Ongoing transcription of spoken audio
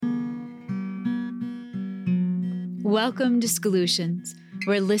Welcome to Scholutions,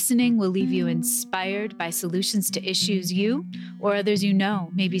 where listening will leave you inspired by solutions to issues you or others you know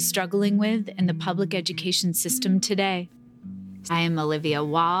may be struggling with in the public education system today. I am Olivia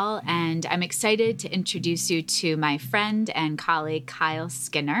Wall, and I'm excited to introduce you to my friend and colleague, Kyle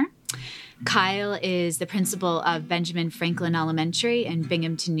Skinner. Kyle is the principal of Benjamin Franklin Elementary in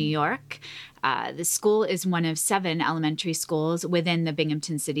Binghamton, New York. The school is one of 7 elementary schools within the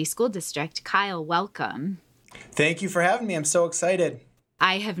Binghamton City School District. Kyle, welcome. Thank you for having me. I'm so excited.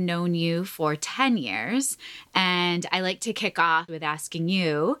 I have known you for 10 years, and I like to kick off with asking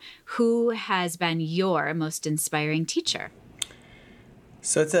you, who has been your most inspiring teacher?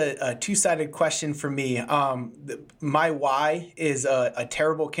 So it's a two-sided question for me. My why is a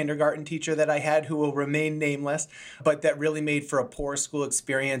terrible kindergarten teacher that I had who will remain nameless, but that really made for a poor school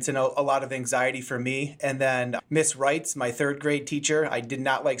experience and a lot of anxiety for me. And then Miss Wrights, my 3rd grade teacher, I did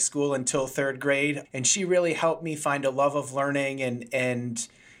not like school until 3rd grade, and she really helped me find a love of learning and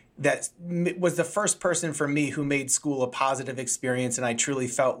that was the first person for me who made school a positive experience, and I truly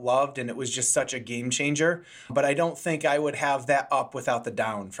felt loved, and it was just such a game changer. But I don't think I would have that up without the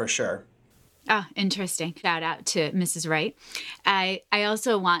down, for sure. Oh, interesting. Shout out to Mrs. Wright. I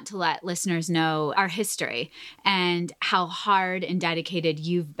also want to let listeners know our history and how hard and dedicated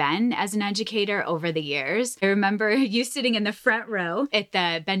you've been as an educator over the years. I remember you sitting in the front row at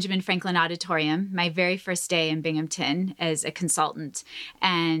the Benjamin Franklin Auditorium, my very first day in Binghamton as a consultant,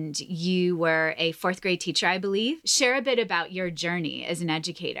 and you were a 4th grade teacher, I believe. Share a bit about your journey as an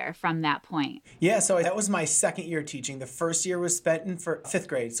educator from that point. Yeah, so that was my 2nd year teaching. The first year was spent in 5th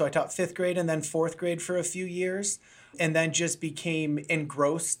grade. So I taught 5th grade and then 4th grade for a few years, and then just became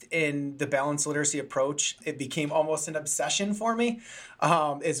engrossed in the balanced literacy approach. It became almost an obsession for me,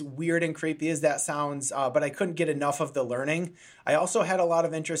 as weird and creepy as that sounds, but I couldn't get enough of the learning. I also had a lot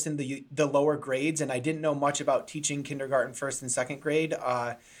of interest in the lower grades, and I didn't know much about teaching kindergarten, 1st and 2nd grade.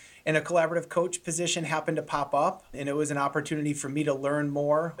 And a collaborative coach position happened to pop up, and it was an opportunity for me to learn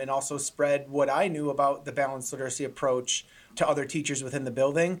more and also spread what I knew about the balanced literacy approach to other teachers within the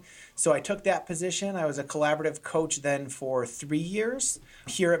building. So I took that position. I was a collaborative coach then for 3 years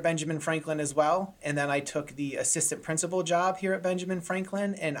here at Benjamin Franklin as well. And then I took the assistant principal job here at Benjamin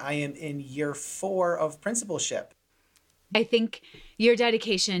Franklin, and I am in year 4 of principalship. I think your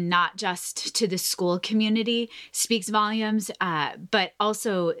dedication, not just to the school community, speaks volumes, but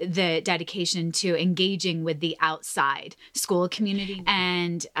also the dedication to engaging with the outside school community.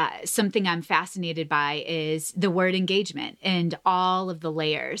 And something I'm fascinated by is the word engagement and all of the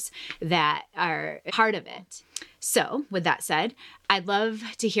layers that are part of it. So with that said, I'd love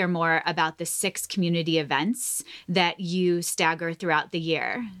to hear more about the 6 community events that you stagger throughout the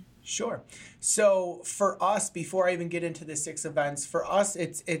year. Sure. So for us, before I even get into the 6 events, for us,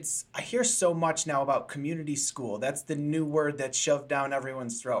 it's I hear so much now about community school. That's the new word that's shoved down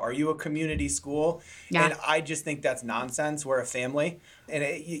everyone's throat. Are you a community school? Yeah. And I just think that's nonsense. We're a family. And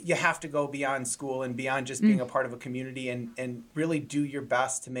you have to go beyond school and beyond just being a part of a community and really do your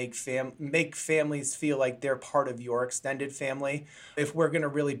best to make families feel like they're part of your extended family if we're going to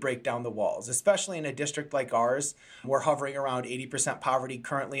really break down the walls, especially in a district like ours. We're hovering around 80% poverty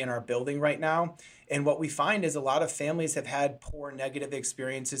currently in our building right now. And what we find is a lot of families have had poor negative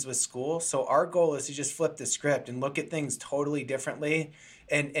experiences with school. So our goal is to just flip the script and look at things totally differently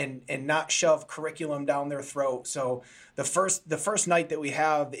and not shove curriculum down their throat. So the first night that we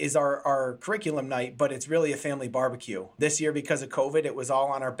have is our curriculum night, but it's really a family barbecue. This year, because of COVID, it was all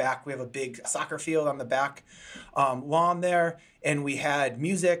on our back. We have a big soccer field on the back lawn there, and we had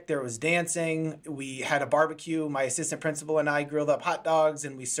music, there was dancing, we had a barbecue. My assistant principal and I grilled up hot dogs,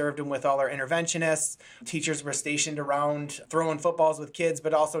 and we served them with all our interventionists. Teachers were stationed around throwing footballs with kids,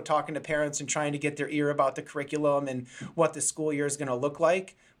 but also talking to parents and trying to get their ear about the curriculum and what the school year is going to look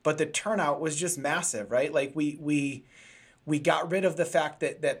like. But the turnout was just massive, right? Like we got rid of the fact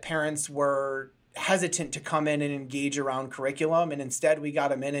that parents were hesitant to come in and engage around curriculum, and instead we got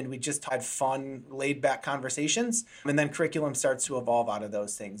them in and we just had fun, laid-back conversations, and then curriculum starts to evolve out of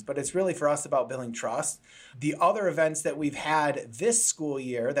those things. But it's really for us about building trust. The other events that we've had this school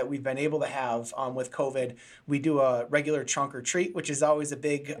year that we've been able to have with COVID, we do a regular trunk or treat, which is always a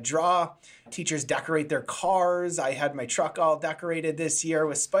big draw. Teachers decorate their cars. I had my truck all decorated this year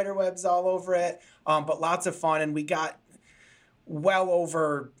with spider webs all over it, but lots of fun, and we got well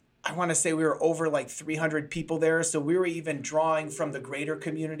over, I want to say we were over like 300 people there. So we were even drawing from the greater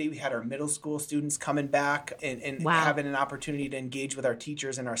community. We had our middle school students coming back and wow, having an opportunity to engage with our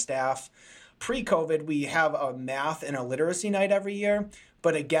teachers and our staff. Pre-COVID, we have a math and a literacy night every year.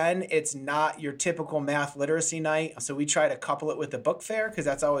 But again, it's not your typical math literacy night. So we try to couple it with the book fair because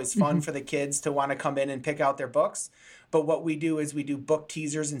that's always fun for the kids to want to come in and pick out their books. But what we do is we do book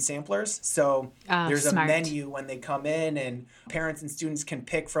teasers and samplers. So there's smart. a menu when they come in, and parents and students can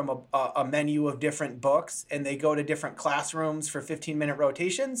pick from a menu of different books, and they go to different classrooms for 15-minute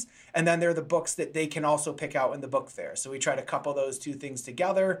rotations. And then they're the books that they can also pick out in the book fair. So we try to couple those two things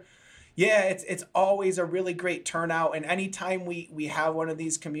together. Yeah, it's always a really great turnout. And anytime we have one of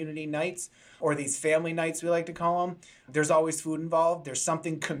these community nights or these family nights, we like to call them, there's always food involved. There's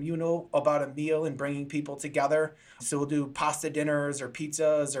something communal about a meal and bringing people together. So we'll do pasta dinners or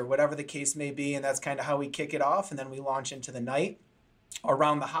pizzas or whatever the case may be. And that's kind of how we kick it off. And then we launch into the night.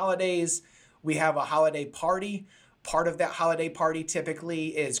 Around the holidays, we have a holiday party. Part of that holiday party typically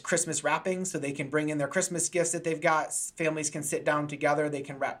is Christmas wrapping, so they can bring in their Christmas gifts that they've got. Families can sit down together. They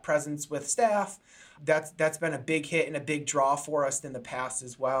can wrap presents with staff. That's been a big hit and a big draw for us in the past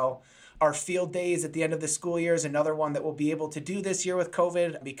as well. Our field days at the end of the school year is another one that we'll be able to do this year with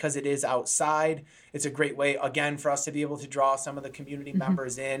COVID because it is outside. It's a great way, again, for us to be able to draw some of the community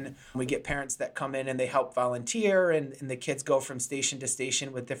members in. We get parents that come in and they help volunteer, and the kids go from station to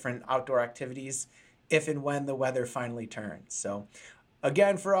station with different outdoor activities if and when the weather finally turns. So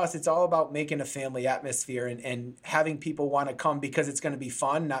again, for us, it's all about making a family atmosphere and having people want to come because it's going to be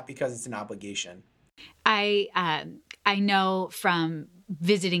fun, not because it's an obligation. I know from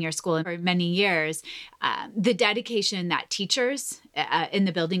visiting your school for many years, the dedication that teachers in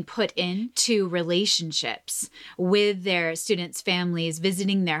the building put into relationships with their students' families,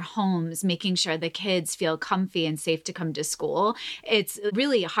 visiting their homes, making sure the kids feel comfy and safe to come to school. It's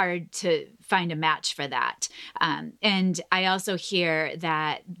really hard to find a match for that. And I also hear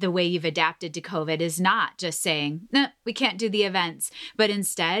that the way you've adapted to COVID is not just saying, no, we can't do the events, but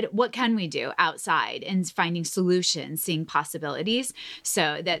instead, what can we do outside and finding solutions, seeing possibilities.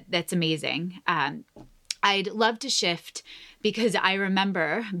 So that's amazing. I'd love to shift because I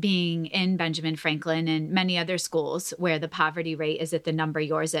remember being in Benjamin Franklin and many other schools where the poverty rate is at the number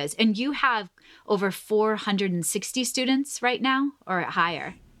yours is. And you have over 460 students right now or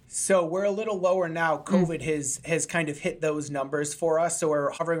higher. So we're a little lower now. COVID has kind of hit those numbers for us. So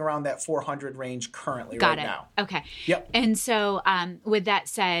we're hovering around that 400 range currently now. Okay. Yep. And so with that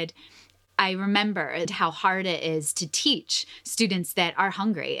said, I remember how hard it is to teach students that are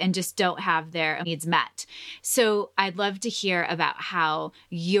hungry and just don't have their needs met. So I'd love to hear about how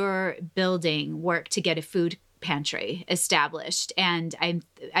your building worked to get a food pantry established. And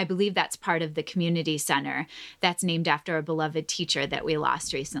I believe that's part of the community center that's named after a beloved teacher that we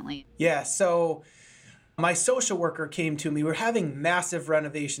lost recently. Yeah. So my social worker came to me. We're having massive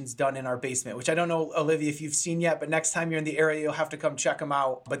renovations done in our basement, which I don't know, Olivia, if you've seen yet, but next time you're in the area, you'll have to come check them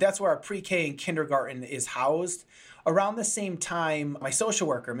out. But that's where our pre-K and kindergarten is housed. Around the same time, my social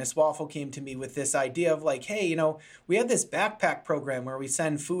worker, Miss Waffle, came to me with this idea of like, hey, we have this backpack program where we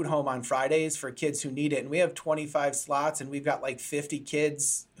send food home on Fridays for kids who need it. And we have 25 slots and we've got like 50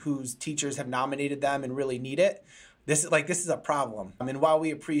 kids whose teachers have nominated them and really need it. This is a problem. I mean, while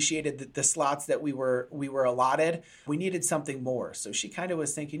we appreciated the slots that we were allotted, we needed something more. So she kind of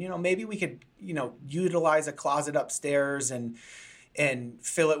was thinking, maybe we could, utilize a closet upstairs and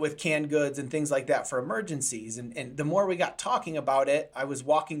fill it with canned goods and things like that for emergencies. And the more we got talking about it, I was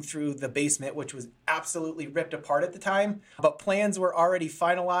walking through the basement, which was absolutely ripped apart at the time, but plans were already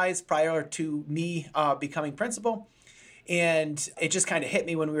finalized prior to me becoming principal. And it just kind of hit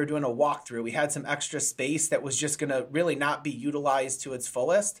me when we were doing a walkthrough. We had some extra space that was just going to really not be utilized to its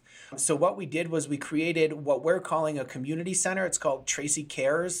fullest. So what we did was we created what we're calling a community center. It's called Tracy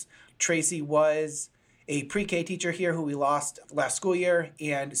Cares. Tracy was a pre-K teacher here who we lost last school year.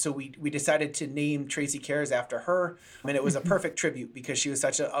 And so we decided to name Tracy Cares after her. And it was a perfect tribute because she was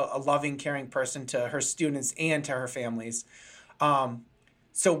such a loving, caring person to her students and to her families.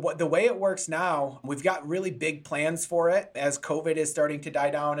 So the way it works now, we've got really big plans for it as COVID is starting to die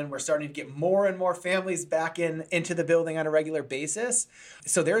down and we're starting to get more and more families back into the building on a regular basis.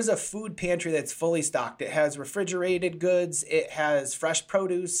 So there's a food pantry that's fully stocked. It has refrigerated goods. It has fresh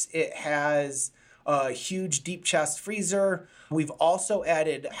produce. It has a huge deep chest freezer. We've also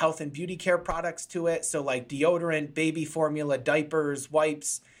added health and beauty care products to it. So like deodorant, baby formula, diapers,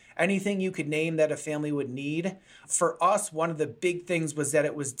 wipes, anything you could name that a family would need. For us, one of the big things was that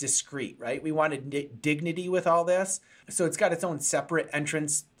it was discreet, right? We wanted dignity with all this. So it's got its own separate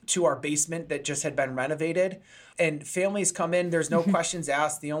entrance to our basement that just had been renovated. And families come in, there's no questions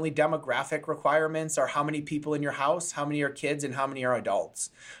asked. The only demographic requirements are how many people in your house, how many are kids, and how many are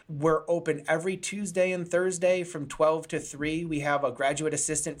adults. We're open every Tuesday and Thursday from 12 to 3. We have a graduate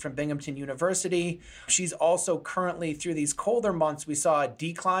assistant from Binghamton University. She's also currently, through these colder months, we saw a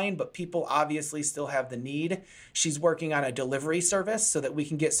decline, but people obviously still have the need. She's working on a delivery service so that we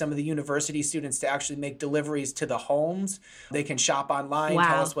can get some of the university students to actually make deliveries to the homes. They can shop online,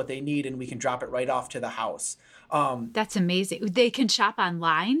 tell us what they need, and we can drop it right off to the house. That's amazing. They can shop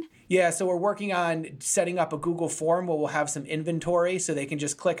online? Yeah, so we're working on setting up a Google form where we'll have some inventory so they can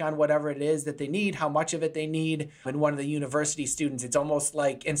just click on whatever it is that they need, how much of it they need. And one of the university students, it's almost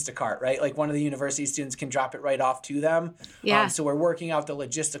like Instacart, right? Like one of the university students can drop it right off to them. Yeah. So we're working out the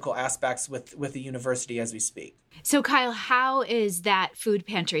logistical aspects with the university as we speak. So Kyle, how is that food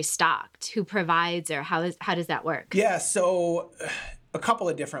pantry stocked? Who provides, or how does that work? Yeah, so a couple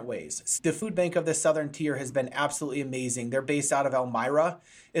of different ways. The Food Bank of the Southern Tier has been absolutely amazing. They're based out of Elmira.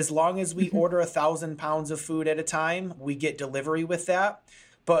 As long as we order 1,000 pounds of food at a time, we get delivery with that.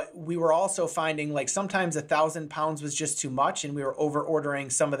 But we were also finding like sometimes 1,000 pounds was just too much, and we were over ordering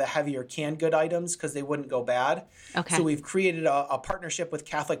some of the heavier canned good items because they wouldn't go bad. Okay. So we've created a partnership with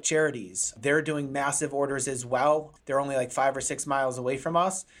Catholic Charities. They're doing massive orders as well. They're only like 5 or 6 miles away from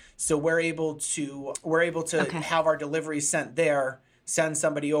us. So we're able to have our deliveries sent there, send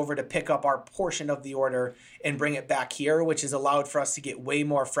somebody over to pick up our portion of the order and bring it back here, which has allowed for us to get way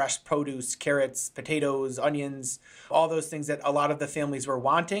more fresh produce, carrots, potatoes, onions, all those things that a lot of the families were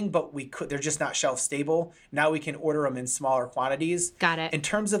wanting, but they're just not shelf stable. Now we can order them in smaller quantities. Got it. In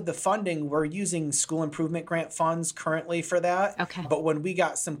terms of the funding, we're using school improvement grant funds currently for that. Okay. But when we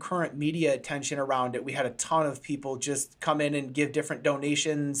got some current media attention around it, we had a ton of people just come in and give different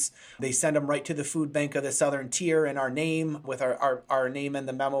donations. They send them right to the Food Bank of the Southern Tier in our name with our name and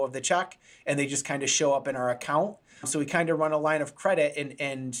the memo of the check, and they just kind of show up in our account. So we kind of run a line of credit,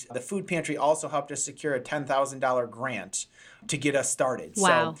 and the food pantry also helped us secure a $10,000 grant to get us started.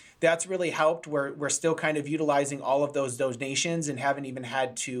 Wow. So that's really helped. We're still kind of utilizing all of those donations and haven't even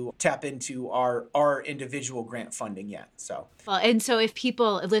had to tap into our individual grant funding yet. So. Well, and so if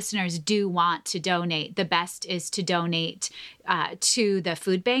listeners do want to donate, the best is to donate to the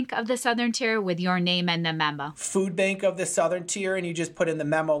Food Bank of the Southern Tier with your name and the memo. Food Bank of the Southern Tier, and you just put in the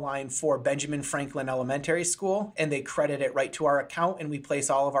memo line for Benjamin Franklin Elementary School, and they credit it right to our account, and we place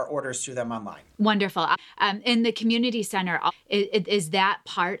all of our orders through them online. Wonderful. In the community center, is that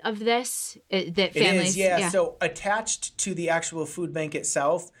part of this? That families? It is, yeah. So attached to the actual food bank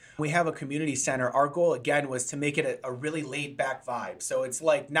itself, we have a community center. Our goal, again, was to make it a really laid-back vibe. So it's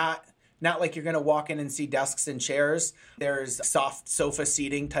like not like you're going to walk in and see desks and chairs. There's soft sofa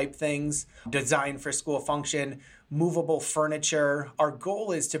seating type things, designed for school function, movable furniture. Our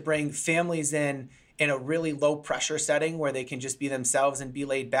goal is to bring families in a really low pressure setting where they can just be themselves and be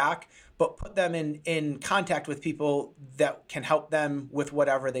laid back, but put them in contact with people that can help them with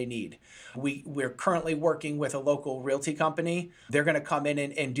whatever they need. We're currently working with a local realty company. They're going to come in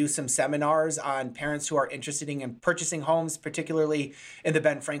and do some seminars on parents who are interested in purchasing homes, particularly in the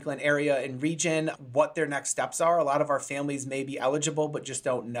Ben Franklin area and region, what their next steps are. A lot of our families may be eligible, but just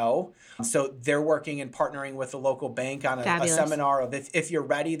don't know. So they're working and partnering with the local bank on a seminar of if you're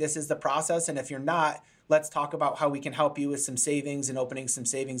ready, this is the process. And if you're not, let's talk about how we can help you with some savings and opening some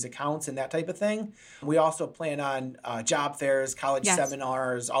savings accounts and that type of thing. We also plan on job fairs, college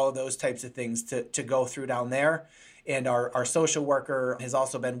seminars, all of those types of things to go through down there. And our social worker has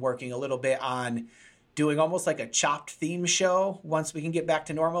also been working a little bit on doing almost like a Chopped theme show once we can get back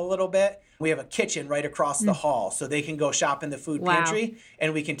to normal a little bit. We have a kitchen right across the hall, so they can go shop in the food pantry,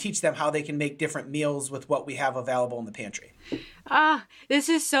 and we can teach them how they can make different meals with what we have available in the pantry. This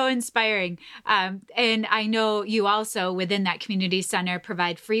is so inspiring. And I know you also, within that community center,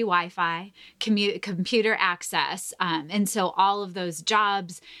 provide free Wi-Fi, computer access. And so all of those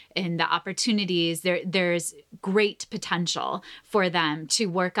jobs and the opportunities, there's great potential for them to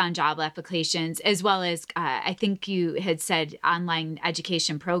work on job applications, as well as, I think you had said, online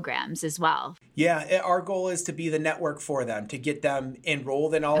education programs as well. Yeah, our goal is to be the network for them, to get them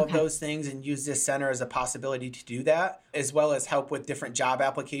enrolled in all of those things and use this center as a possibility to do that, as well as help with different job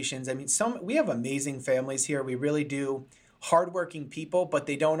applications. I mean, we have amazing families here. We really do. Hardworking people, but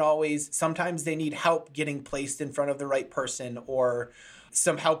they don't always, sometimes they need help getting placed in front of the right person, or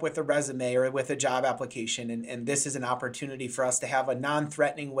some help with a resume or with a job application. And this is an opportunity for us to have a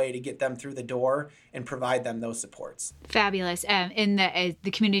non-threatening way to get them through the door and provide them those supports. Fabulous. And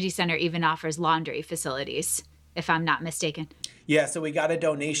the community center even offers laundry facilities, if I'm not mistaken. Yeah, so we got a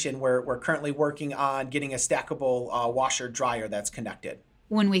donation. We're currently working on getting a stackable washer dryer that's connected.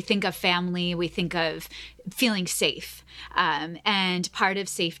 when we think of family, we think of feeling safe. And part of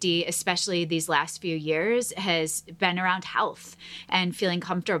safety, especially these last few years, has been around health and feeling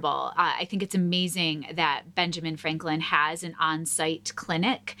comfortable. I think it's amazing that Benjamin Franklin has an on-site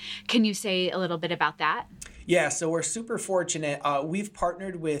clinic. Can you say a little bit about that? Yeah, so we're super fortunate. We've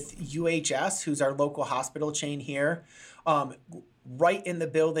partnered with UHS, who's our local hospital chain here. Right in the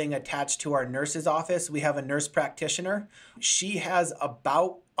building attached to our nurse's office, we have a nurse practitioner. She has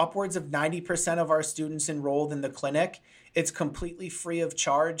about upwards of 90% of our students enrolled in the clinic. It's completely free of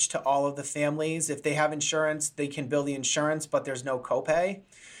charge to all of the families. If they have insurance, they can bill the insurance, but there's no copay.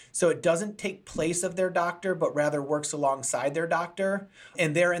 So it doesn't take place of their doctor, but rather works alongside their doctor.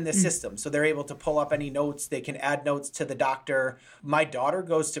 And they're in the system. So they're able to pull up any notes. They can add notes to the doctor. My daughter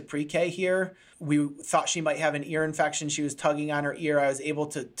goes to pre-K here. We thought she might have an ear infection. She was tugging on her ear. I was able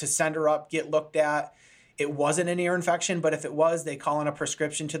to send her up, get looked at. It wasn't an ear infection, but if it was, they call in a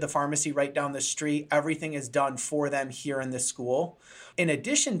prescription to the pharmacy right down the street. Everything is done for them here in the school. In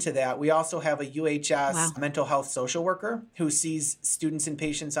addition to that, we also have a UHS mental health social worker who sees students and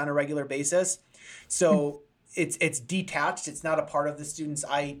patients on a regular basis. So it's detached. It's not a part of the student's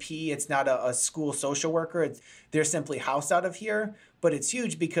IEP. It's not a school social worker. They're simply housed out of here. But it's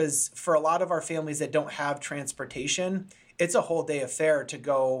huge because for a lot of our families that don't have transportation, it's a whole day affair to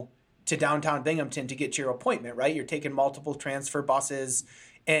go to downtown Binghamton to get to your appointment, right? You're taking multiple transfer buses.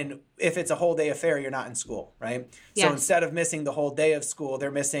 And if it's a whole day affair, you're not in school, right? Yes. So instead of missing the whole day of school,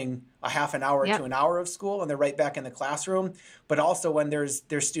 they're missing a half an hour to an hour of school, and they're right back in the classroom. But also when there's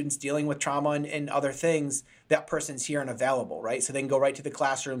students dealing with trauma and other things, that person's here and available, right? So they can go right to the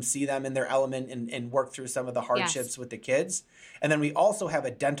classroom, see them in their element, and work through some of the hardships with the kids. And then we also have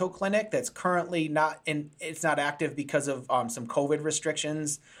a dental clinic that's currently it's not active because of some COVID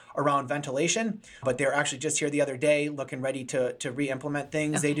restrictions around ventilation, but they're actually just here the other day looking ready to re-implement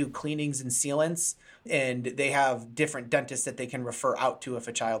things. Okay. They do cleanings and sealants, and they have different dentists that they can refer out to if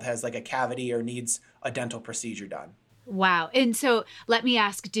a child has like a cavity or needs a dental procedure done. Wow. And so let me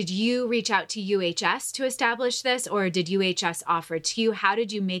ask, did you reach out to UHS to establish this, or did UHS offer it to you? How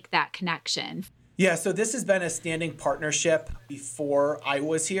did you make that connection? Yeah, so this has been a standing partnership before I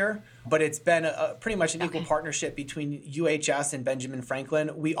was here, but it's been pretty much an equal partnership between UHS and Benjamin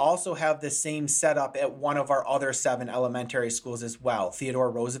Franklin. We also have the same setup at one of our other 7 elementary schools as well. Theodore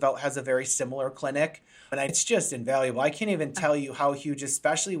Roosevelt has a very similar clinic, and it's just invaluable. I can't even tell you how huge,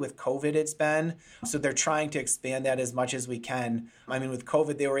 especially with COVID, it's been. So they're trying to expand that as much as we can. I mean, with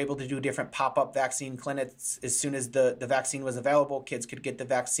COVID, they were able to do different pop-up vaccine clinics. As soon as the vaccine was available, kids could get the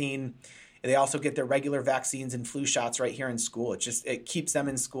vaccine. They also get their regular vaccines and flu shots right here in school. It keeps them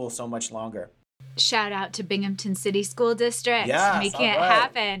in school so much longer. Shout out to Binghamton City School District, making it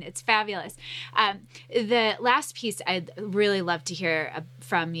happen. It's fabulous. The last piece I'd really love to hear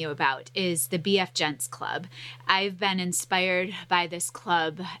from you about is the BF Gents Club. I've been inspired by this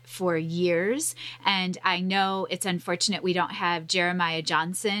club for years, and I know it's unfortunate we don't have Jeremiah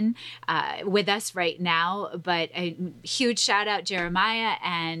Johnson with us right now, but a huge shout out, Jeremiah,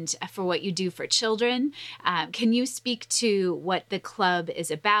 and for what you do for children. Can you speak to what the club is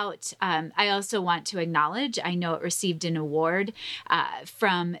about? I also want to acknowledge, I know it received an award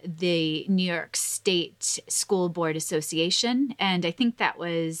from the New York State School Board Association, and I think that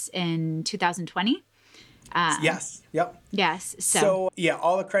was in 2020. Yes. Yep. Yes. So, yeah,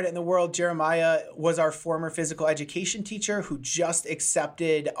 all the credit in the world. Jeremiah was our former physical education teacher who just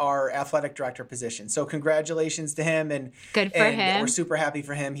accepted our athletic director position. So congratulations to him. And good for him. We're super happy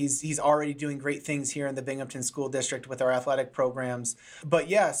for him. He's already doing great things here in the Binghamton School District with our athletic programs. But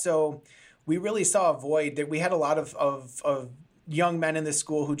yeah, so we really saw a void that we had a lot of young men in the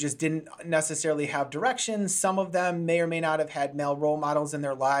school who just didn't necessarily have direction. Some of them may or may not have had male role models in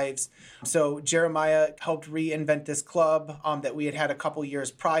their lives. So Jeremiah helped reinvent this club that we had a couple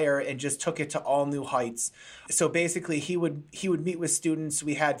years prior and just took it to all new heights. So basically he would meet with students.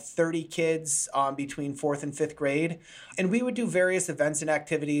 We had 30 kids between 4th and 5th grade, and we would do various events and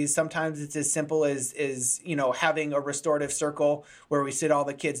activities. Sometimes it's as simple as having a restorative circle where we sit all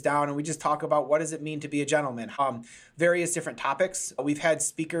the kids down and we just talk about what does it mean to be a gentleman. Various different topics. We've had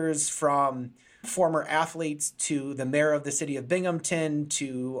speakers from former athletes to the mayor of the city of Binghamton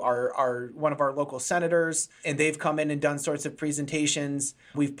to our one of our local senators, and they've come in and done sorts of presentations.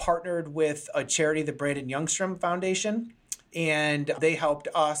 We've partnered with a charity, the Brandon Youngstrom Foundation, and they helped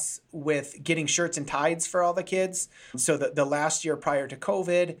us with getting shirts and ties for all the kids. So the last year prior to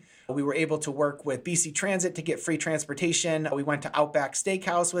COVID, we were able to work with BC Transit to get free transportation. We went to Outback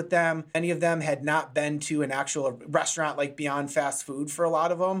Steakhouse with them. Many of them had not been to an actual restaurant like Beyond Fast Food for a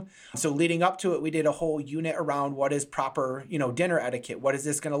lot of them. So leading up to it, we did a whole unit around what is proper, dinner etiquette. What is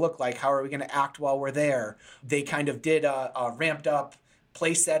this going to look like? How are we going to act while we're there? They kind of did a ramped up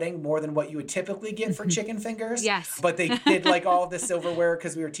place setting more than what you would typically get for chicken fingers. Yes. But they did like all of the silverware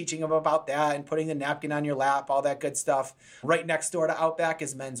because we were teaching them about that and putting the napkin on your lap, all that good stuff. Right next door to Outback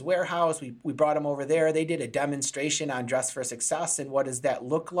is Men's Warehouse. We brought them over there. They did a demonstration on Dress for Success and what does that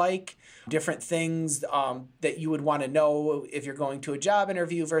look like? Different things that you would want to know if you're going to a job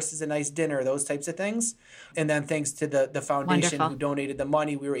interview versus a nice dinner, those types of things. And then thanks to the foundation Wonderful. who donated the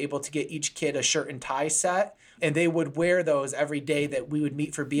money, we were able to get each kid a shirt and tie set. And they would wear those every day that we would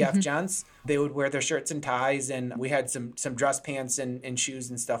meet for BF Gents. They would wear their shirts and ties, and we had some dress pants and shoes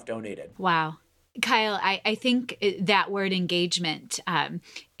and stuff donated. Wow. Kyle, I think that word engagement,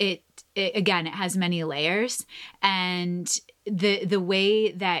 it again, it has many layers. And the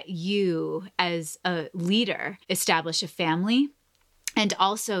way that you as a leader establish a family and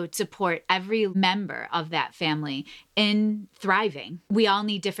also support every member of that family in thriving. We all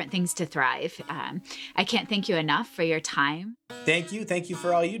need different things to thrive. I can't thank you enough for your time. Thank you. Thank you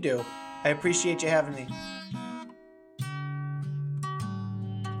for all you do. I appreciate you having me.